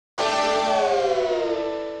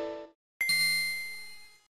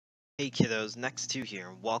Hey kiddos, next two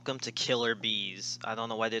here. Welcome to Killer Bees. I don't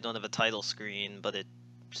know why they don't have a title screen, but it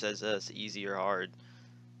says it's easy or hard.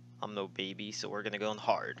 I'm no baby, so we're gonna go on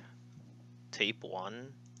hard. Tape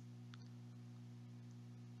 1.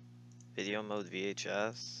 Video mode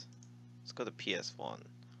VHS. Let's go to PS1.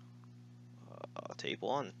 Tape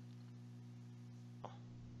 1.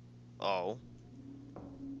 Oh.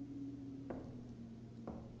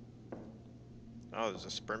 Oh, there's a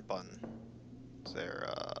sprint button. Is there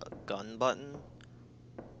a gun button?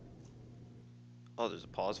 Oh, there's a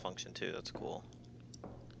pause function too, that's cool.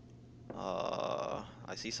 I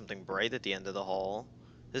see something bright at the end of the hall.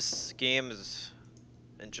 This game is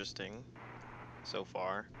interesting so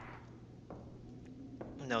far.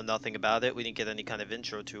 Know nothing about it. We didn't get any kind of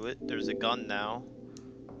intro to it. There's a gun now,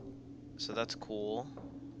 so that's cool.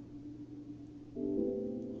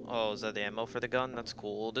 Oh, is that the ammo for the gun? That's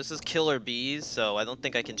cool. This is Killer Bees, so I don't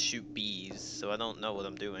think I can shoot bees, so I don't know what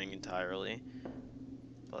I'm doing entirely.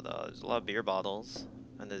 But there's a lot of beer bottles,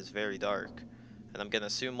 and it's very dark. And I'm gonna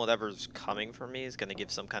assume whatever's coming for me is gonna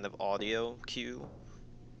give some kind of audio cue,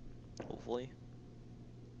 hopefully.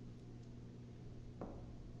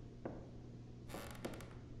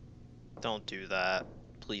 Don't do that.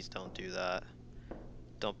 Please don't do that.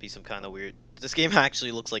 Don't be some kind of weird. This game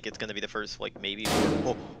actually looks like it's gonna be the first, like, maybe.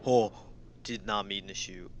 Oh, did not mean to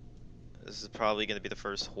shoot. This is probably gonna be the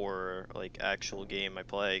first horror, like, actual game I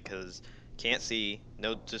play, because can't see,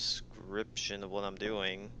 no description of what I'm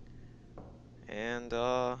doing, and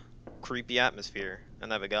creepy atmosphere,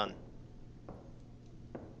 and I have a gun.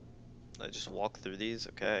 I just walk through these.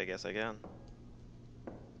 Okay, I guess I can.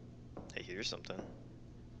 I hear something.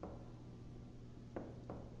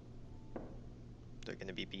 They're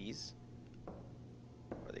gonna be bees.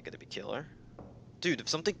 Are they gonna be killer? Dude, if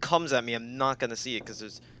something comes at me, I'm not gonna see it because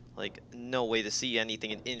there's like no way to see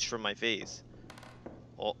anything an inch from my face.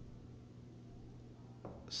 Oh.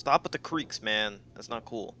 Stop with the creaks, man. That's not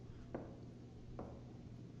cool.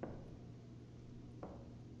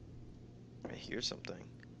 I hear something.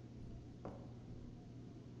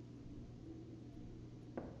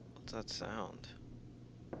 What's that sound?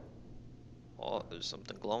 Oh, there's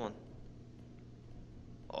something glowing.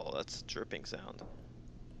 Oh, that's a dripping sound.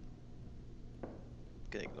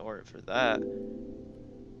 Can ignore it for that.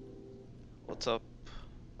 What's up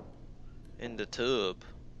in the tub?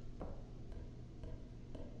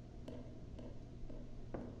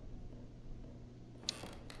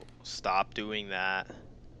 Stop doing that.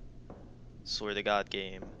 Swear to God,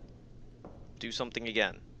 game. Do something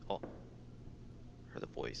again. Oh, heard a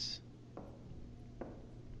voice.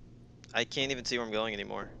 I can't even see where I'm going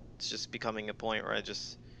anymore. It's just becoming a point where I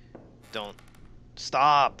just don't.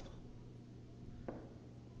 Stop!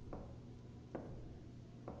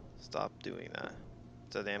 Stop doing that.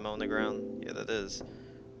 Is that ammo on the ground? Yeah, that is.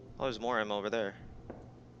 Oh, there's more ammo over there.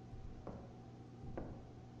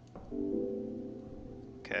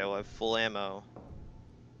 Okay, well, I have full ammo.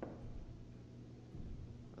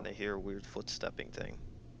 And I hear a weird footstepping thing.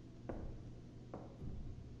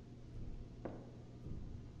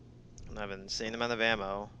 And I have an insane amount of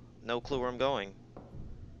ammo. No clue where I'm going.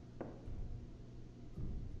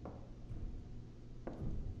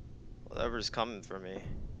 Whatever's coming for me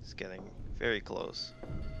is getting very close.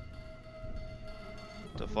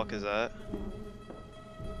 What the fuck is that?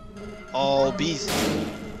 Oh, bees!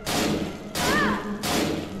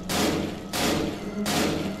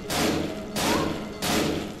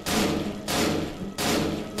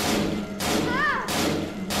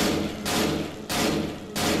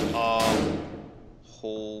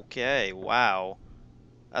 Okay, wow.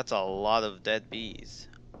 That's a lot of dead bees.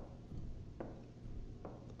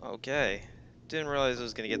 Okay. Didn't realize it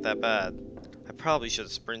was gonna get that bad. I probably should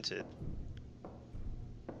have sprinted.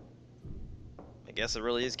 I guess it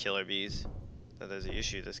really is killer bees. That is the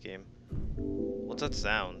issue this game. What's that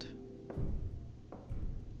sound?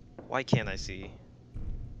 Why can't I see?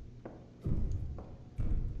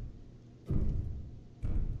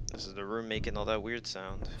 This is the room making all that weird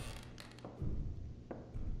sound.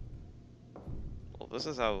 Well, this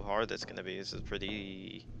is how hard it's gonna be. This is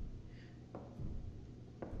pretty...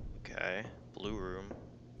 Okay. Blue room.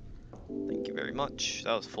 Thank you very much.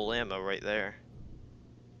 That was full ammo right there.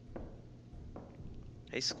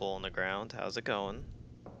 Hey, skull on the ground. How's it going?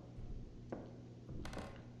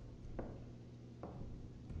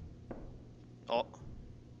 Oh.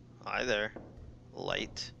 Hi there.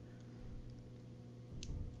 Light.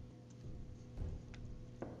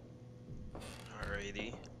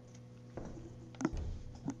 Alrighty.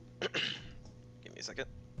 Give me a second.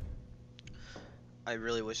 I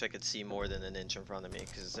really wish I could see more than an inch in front of me,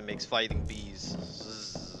 because it makes fighting bees.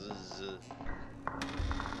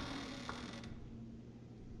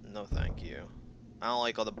 No, thank you. I don't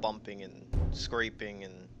like all the bumping and scraping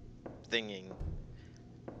and thinging.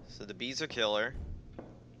 So the bees are killer.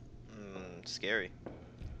 Scary.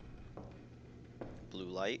 Blue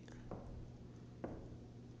light.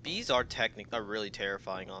 Bees are really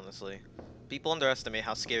terrifying, honestly. People underestimate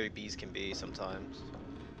how scary bees can be sometimes.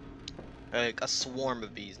 Like a swarm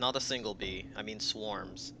of bees, not a single bee. I mean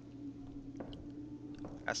swarms.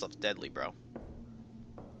 That stuff's deadly, bro.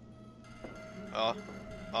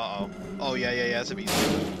 Uh-oh. Oh, yeah, it's a bee.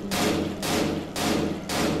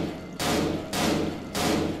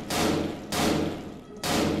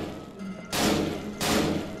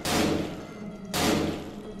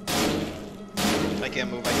 I can't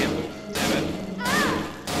move. Damn it.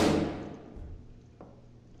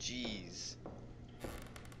 Jeez.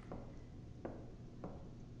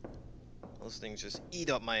 Those things just eat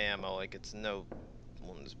up my ammo like it's no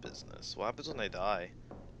one's business. What happens when they die?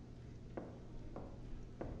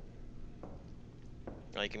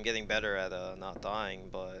 Like, I'm getting better at not dying,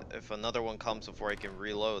 but if another one comes before I can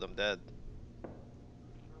reload, I'm dead.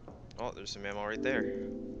 Oh, there's some ammo right there.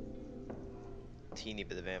 Teeny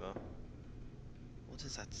bit of ammo. What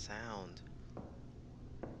is that sound?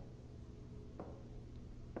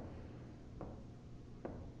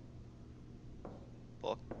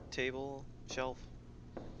 Book table? Shelf?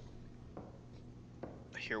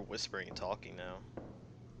 I hear whispering and talking now.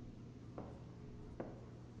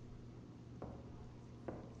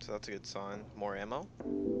 So that's a good sign. More ammo?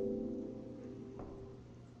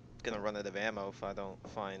 Gonna run out of ammo if I don't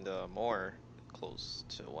find more close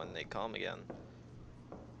to when they come again.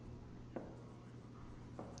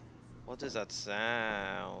 What is that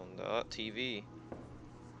sound? TV.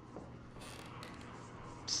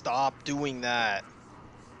 Stop doing that!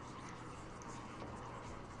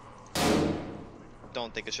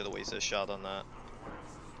 Don't think I should have wasted a shot on that.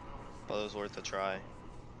 But it was worth a try.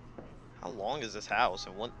 How long is this house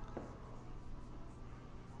and what?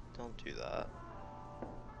 Don't do that.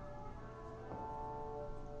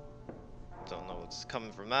 Don't know what's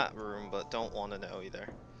coming from that room, but don't want to know either.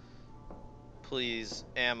 Please,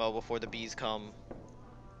 ammo before the bees come.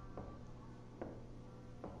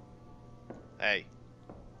 Hey,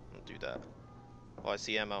 don't do that. Oh, I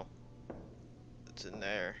see ammo. It's in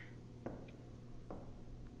there.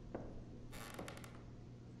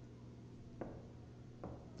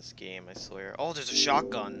 This game, I swear. Oh, there's a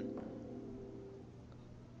shotgun.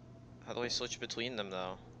 How do I switch between them,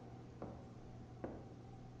 though?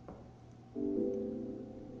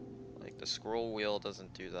 Like, the scroll wheel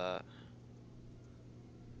doesn't do that.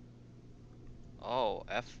 Oh,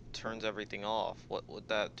 F turns everything off. What would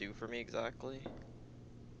that do for me exactly?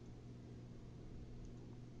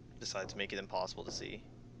 Besides make it impossible to see.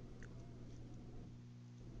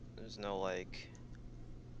 There's no, like...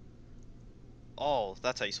 Oh,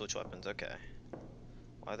 that's how you switch weapons, okay.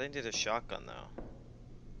 Why they need a shotgun, though?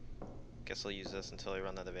 Guess I'll use this until I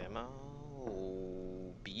run out of ammo.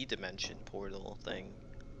 Oh, B-dimension portal thing.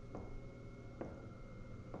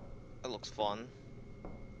 That looks fun.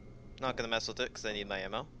 Not gonna mess with it because I need my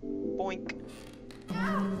ammo. Boink!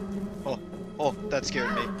 Oh, that scared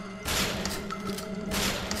me.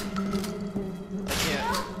 I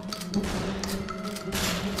can't.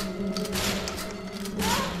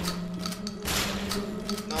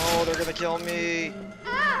 No, they're gonna kill me.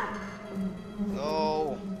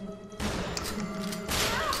 No.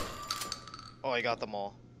 Oh, I got them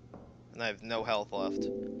all. And I have no health left.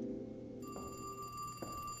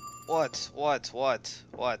 What?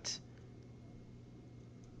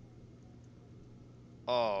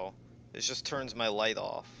 Oh, this just turns my light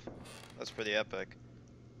off. That's pretty epic.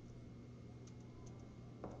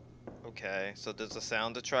 Okay, so does the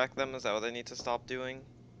sound attract them? Is that what I need to stop doing?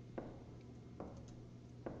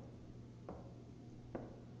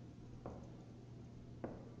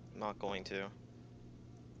 I'm not going to.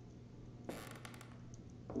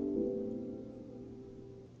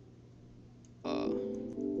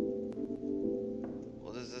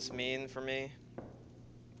 What does this mean for me?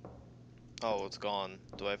 Oh, it's gone.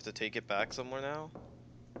 Do I have to take it back somewhere now?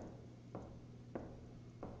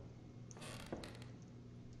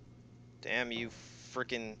 Damn you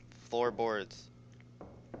freaking floorboards.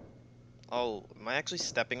 Oh, am I actually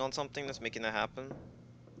stepping on something that's making that happen?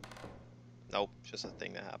 Nope, just a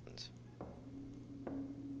thing that happens.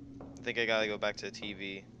 I think I gotta go back to the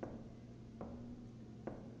TV.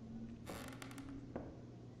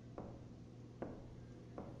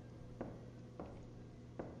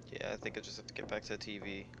 Yeah, I think I just have to get back to the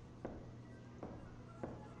TV.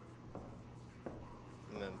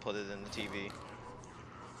 And then put it in the TV.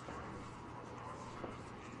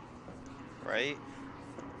 Right?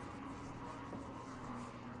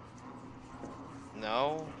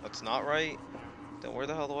 No, that's not right. Then where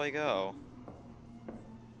the hell do I go?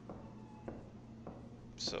 I'm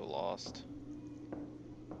so lost.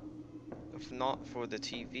 If not for the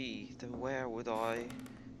TV, then where would I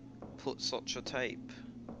put such a tape?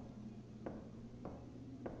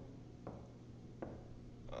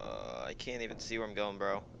 I can't even see where I'm going,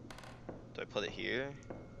 bro. Do I put it here?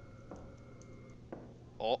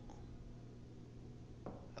 Oh.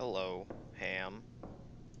 Hello, ham.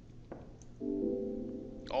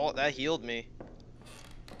 Oh, that healed me.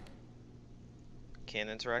 Can't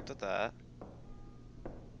interact with that.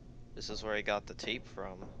 This is where I got the tape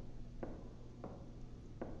from.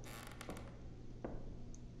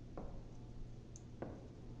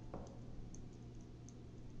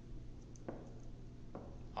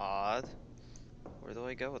 Odd. Where do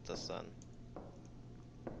I go with this then?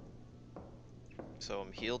 So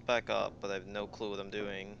I'm healed back up, but I have no clue what I'm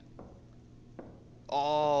doing.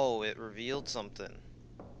 Oh, it revealed something.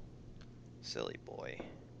 Silly boy.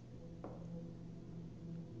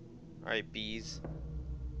 Alright, bees.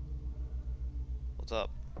 What's up?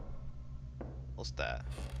 What's that?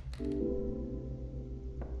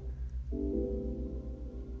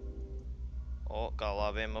 Oh, got a lot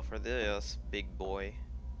of ammo for this big boy.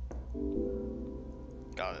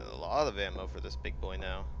 Got a lot of ammo for this big boy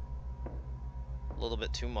now. A little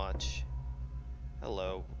bit too much.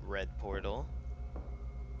 Hello, red portal.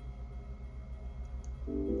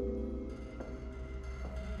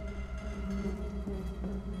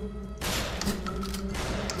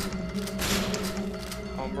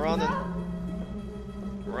 I'm running.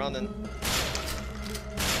 I'm running.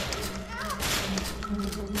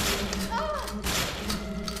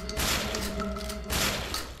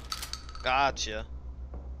 Gotcha.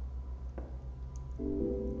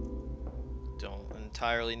 Don't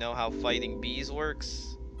entirely know how fighting bees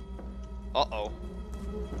works. Uh-oh.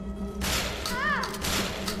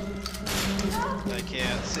 I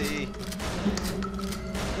can't see.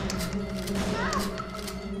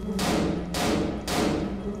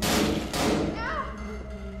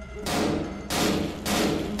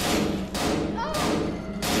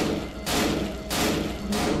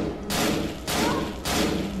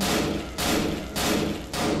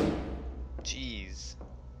 Jeez.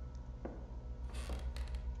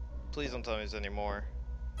 Please don't tell me there's any more.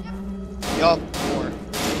 Yup, more.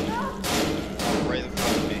 Right in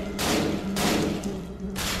front of me.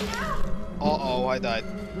 Uh-oh, I died.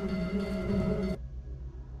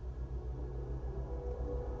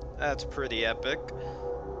 That's pretty epic.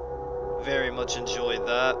 Very much enjoyed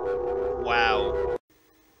that. Wow.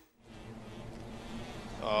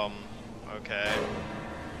 Okay.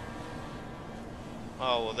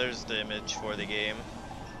 Oh, well, there's the image for the game.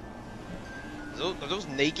 Are those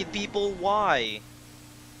naked people? Why?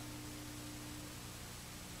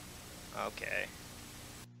 Okay.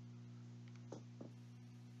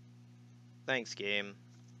 Thanks, game.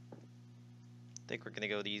 I think we're gonna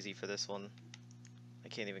go easy for this one. I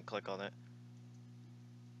can't even click on it.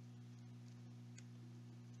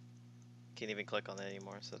 Can't even click on it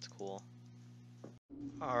anymore, so that's cool.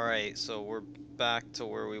 Alright, so we're back to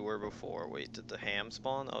where we were before. Wait, did the ham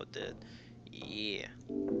spawn? Oh, it did. Yeah.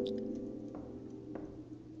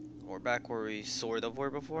 We're back where we sort of were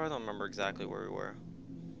before. I don't remember exactly where we were.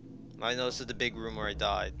 I know this is the big room where I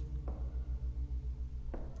died.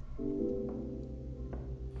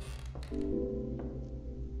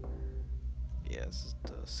 Yeah, this is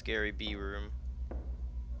the scary bee room.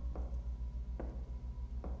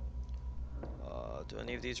 Do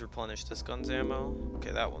any of these replenish this gun's ammo?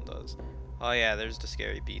 Okay, that one does. Oh yeah, there's the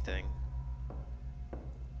scary bee thing.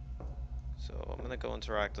 So I'm gonna go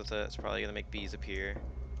interact with it. It's probably gonna make bees appear.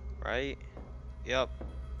 Right? Yep.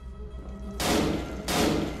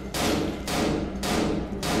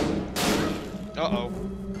 Uh-oh.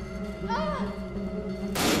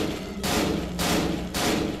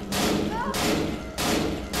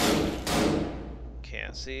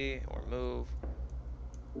 Can't see or move.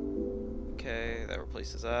 Okay, that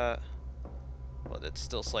replaces that. But it's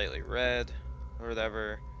still slightly red or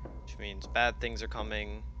whatever, which means bad things are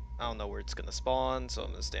coming. I don't know where it's gonna spawn, so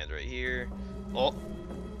I'm gonna stand right here. Oh!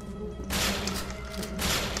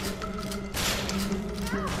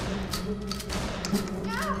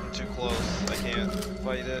 I'm too close. I can't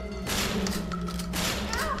fight it.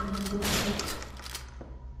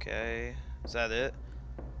 Okay, is that it?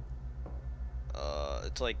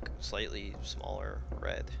 It's like slightly smaller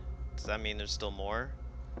red. Does that mean there's still more?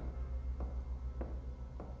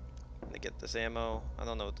 I'm gonna get this ammo. I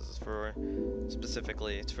don't know what this is for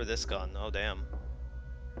specifically. It's for this gun. Oh damn.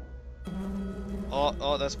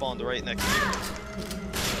 Oh, that spawned right next to me.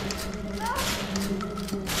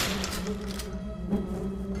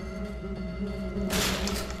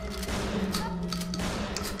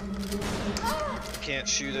 can't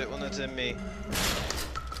shoot it when it's in me.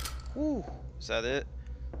 Whew. Is that it?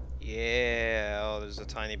 Yeah. Oh, there's a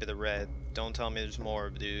tiny bit of red. Don't tell me there's more,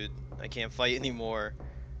 dude. I can't fight anymore.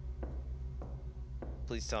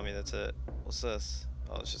 Please tell me that's it. What's this?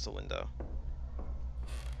 Oh, it's just a window.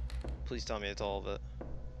 Please tell me it's all of it.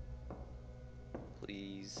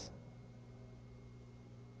 Please.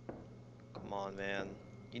 Come on, man.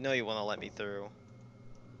 You know you want to let me through.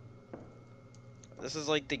 This is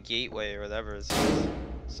like the gateway or whatever it is.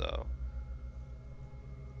 So.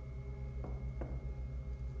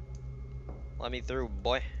 Let me through,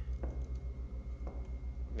 boy.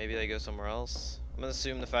 Maybe they go somewhere else. I'm gonna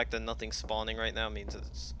assume the fact that nothing's spawning right now means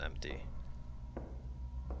it's empty.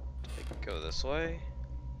 I can go this way.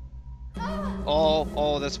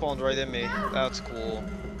 Oh, that spawned right in me. That's cool.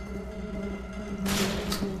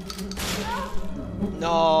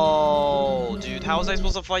 No, dude, how was I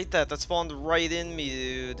supposed to fight that? That spawned right in me,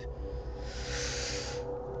 dude.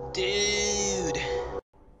 Dude.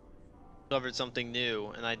 Discovered something new,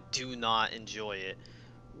 and I do not enjoy it.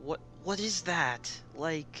 What is that?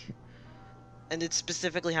 Like, and it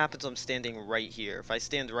specifically happens when I'm standing right here. If I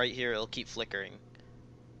stand right here, it'll keep flickering.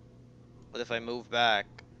 But if I move back,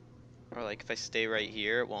 or like if I stay right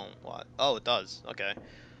here, it won't. What? Oh, it does. Okay.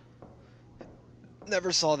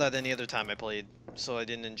 Never saw that any other time I played, so I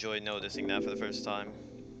didn't enjoy noticing that for the first time.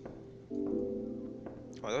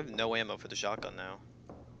 Oh, I have no ammo for the shotgun now.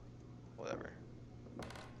 Whatever.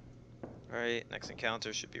 Alright, next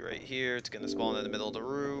encounter should be right here. It's gonna spawn in the middle of the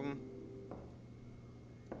room.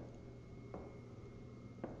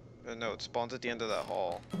 No, it spawns at the end of that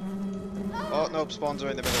hall. Oh, nope, spawns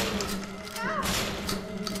right in the middle of the room.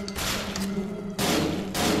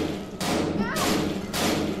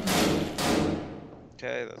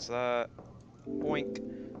 Okay, that's that. Boink.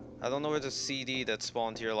 I don't know where the CD that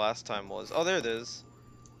spawned here last time was. Oh, there it is.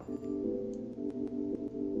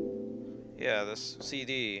 Yeah, this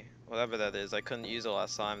CD, whatever that is, I couldn't use it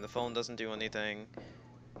last time. The phone doesn't do anything.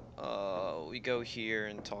 We go here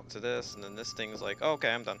and talk to this, and then this thing's like, oh, okay,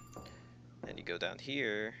 I'm done. And you go down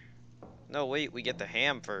here. No, wait, we get the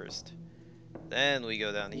ham first. Then we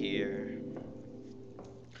go down here.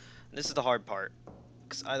 And this is the hard part,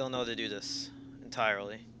 because I don't know how to do this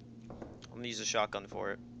entirely. I'm gonna use a shotgun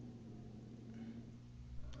for it.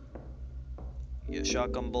 Get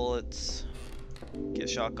shotgun bullets. Get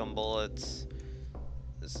shotgun bullets.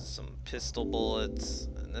 This is some pistol bullets,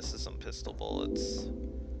 and this is some pistol bullets.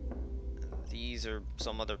 And these are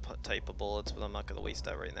some other type of bullets, but I'm not gonna waste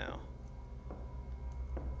that right now.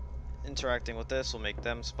 Interacting with this will make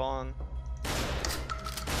them spawn.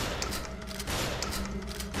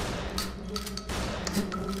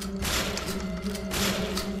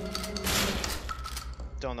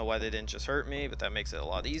 Don't know why they didn't just hurt me, but that makes it a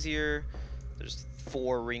lot easier. There's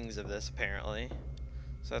 4 rings of this apparently,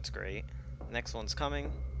 so that's great. Next one's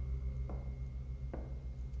coming.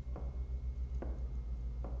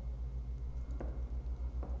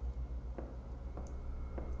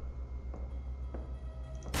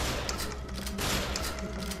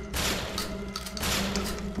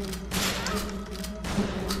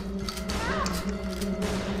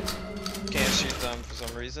 Can't shoot them for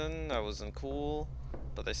some reason. That wasn't cool,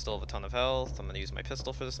 but they still have a ton of health. I'm gonna use my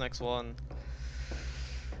pistol for this next one.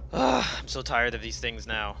 I'm so tired of these things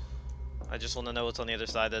now. I just want to know what's on the other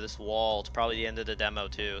side of this wall. It's probably the end of the demo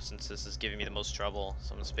too, since this is giving me the most trouble.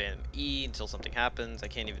 So I'm gonna spam E until something happens. I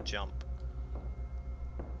can't even jump.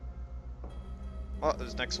 Oh,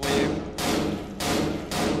 there's next wave.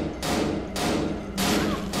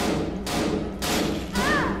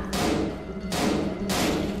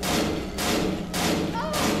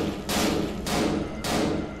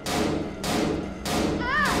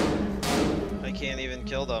 I can't even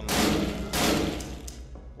kill them.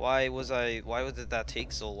 Why did that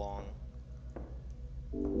take so long?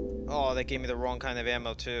 Oh, that gave me the wrong kind of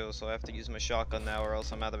ammo too, so I have to use my shotgun now or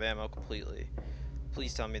else I'm out of ammo completely.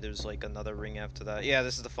 Please tell me there's like another ring after that. Yeah,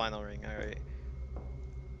 this is the final ring, alright.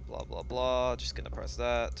 Blah blah blah, just gonna press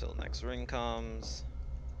that till the next ring comes.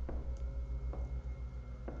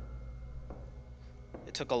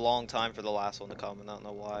 It took a long time for the last one to come and I don't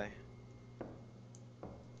know why.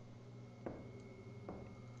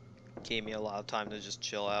 Gave me a lot of time to just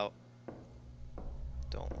chill out.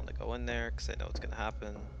 Don't want to go in there because I know it's gonna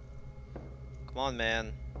happen. Come on,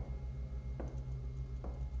 man.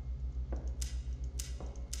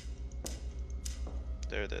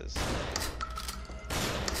 There it is.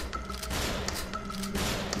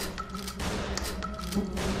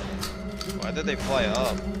 Why did they fly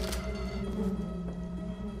up?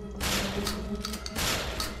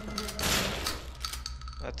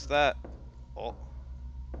 That's that. Oh.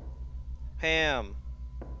 Ham.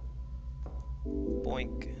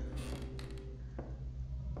 Boink.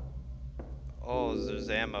 Oh, there's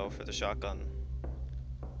ammo for the shotgun.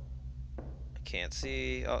 I can't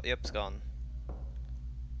see. Oh, yep, it's gone.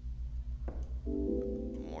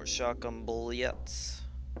 More shotgun bullets.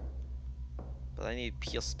 But I need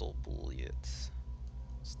pistol bullets.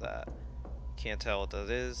 What's that? Can't tell what that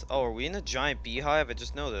is. Oh, are we in a giant beehive? I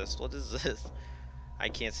just noticed. What is this? I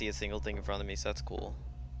can't see a single thing in front of me, so that's cool.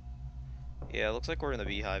 Yeah, it looks like we're in a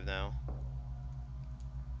beehive now.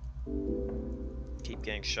 Keep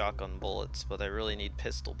getting shotgun bullets, but I really need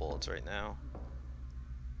pistol bullets right now.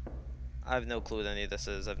 I have no clue what any of this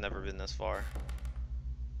is. I've never been this far.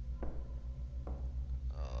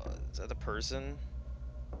 Is that a person?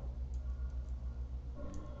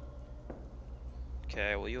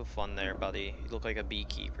 Okay, well you have fun there, buddy. You look like a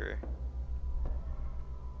beekeeper.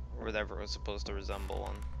 Or whatever it was supposed to resemble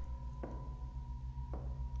one.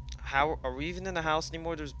 How are we even in the house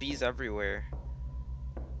anymore? There's bees everywhere.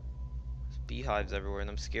 There's beehives everywhere, and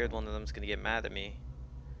I'm scared one of them's gonna get mad at me.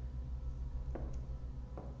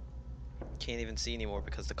 Can't even see anymore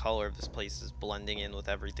because the color of this place is blending in with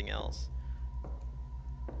everything else.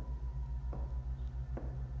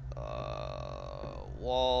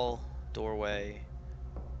 Wall, doorway.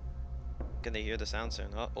 Gonna hear the sound soon.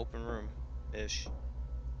 Oh, open room ish.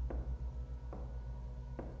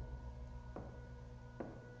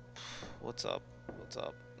 What's up? What's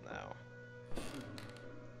up now?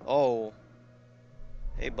 Oh.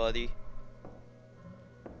 Hey, buddy.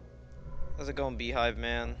 How's it going, Beehive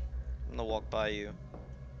Man? I'm gonna walk by you.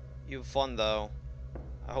 You have fun, though.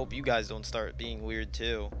 I hope you guys don't start being weird,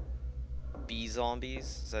 too. Bee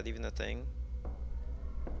zombies? Is that even a thing?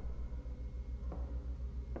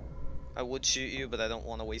 I would shoot you, but I don't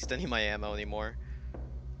want to waste any of my ammo anymore.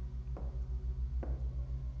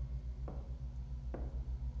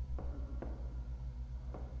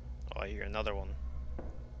 Oh, I hear another one.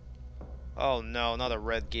 Oh no, not a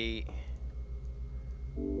red gate.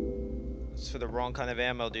 It's for the wrong kind of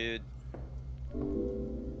ammo, dude.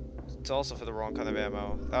 It's also for the wrong kind of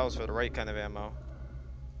ammo. That was for the right kind of ammo.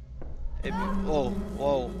 Whoa,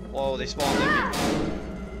 whoa, whoa, they spawned at me.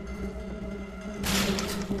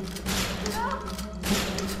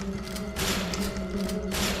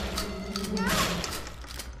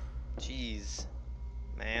 Jeez,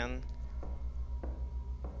 man.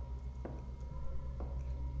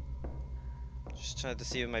 Just tried to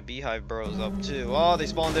see what my beehive bro's up to. Oh, they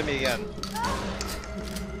spawned at me again.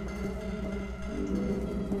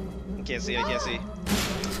 I can't see, I can't see.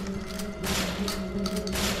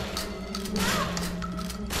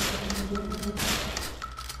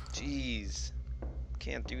 Jeez.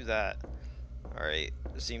 Can't do that. Alright,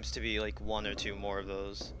 there seems to be like one or two more of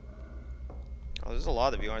those. Oh, there's a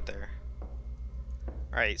lot of you, aren't there?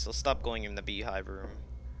 Alright, so stop going in the beehive room.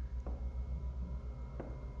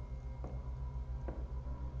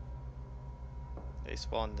 They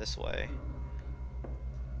spawn this way.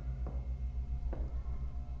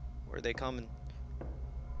 Where are they coming?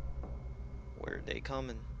 Where are they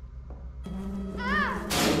coming?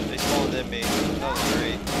 They spawned at me. That was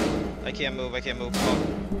great. I can't move, I can't move. Fuck.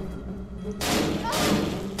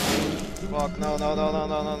 Fuck, no, no, no, no,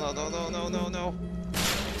 no, no, no, no, no, no, no.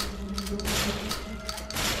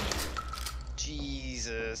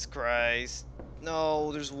 Jesus Christ.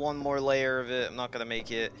 No, there's one more layer of it. I'm not gonna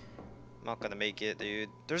make it. I'm not gonna make it, dude.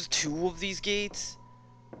 There's two of these gates?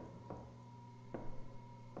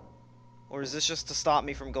 Or is this just to stop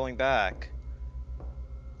me from going back?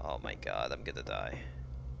 Oh my god, I'm gonna die.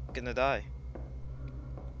 I'm gonna die.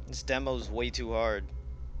 This demo's way too hard.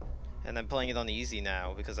 And I'm playing it on easy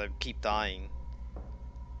now because I keep dying.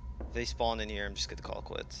 If they spawn in here, I'm just gonna call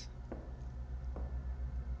quits.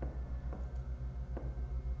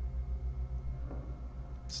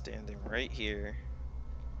 Standing right here.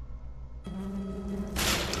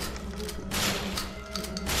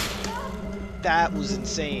 That was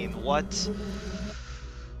insane. What?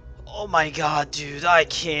 Oh my god, dude. I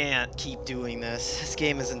can't keep doing this. This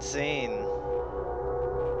game is insane.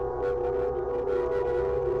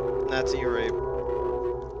 That's a rape.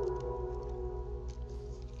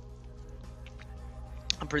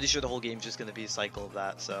 I'm pretty sure the whole game's just gonna be a cycle of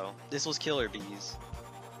that, so. This was Killer Bees.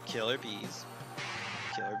 Killer Bees.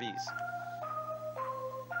 Killer Bees.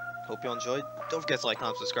 Hope you all enjoyed. Don't forget to like,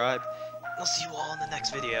 comment, subscribe. I'll see you all in the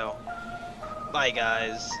next video. Bye,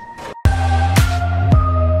 guys.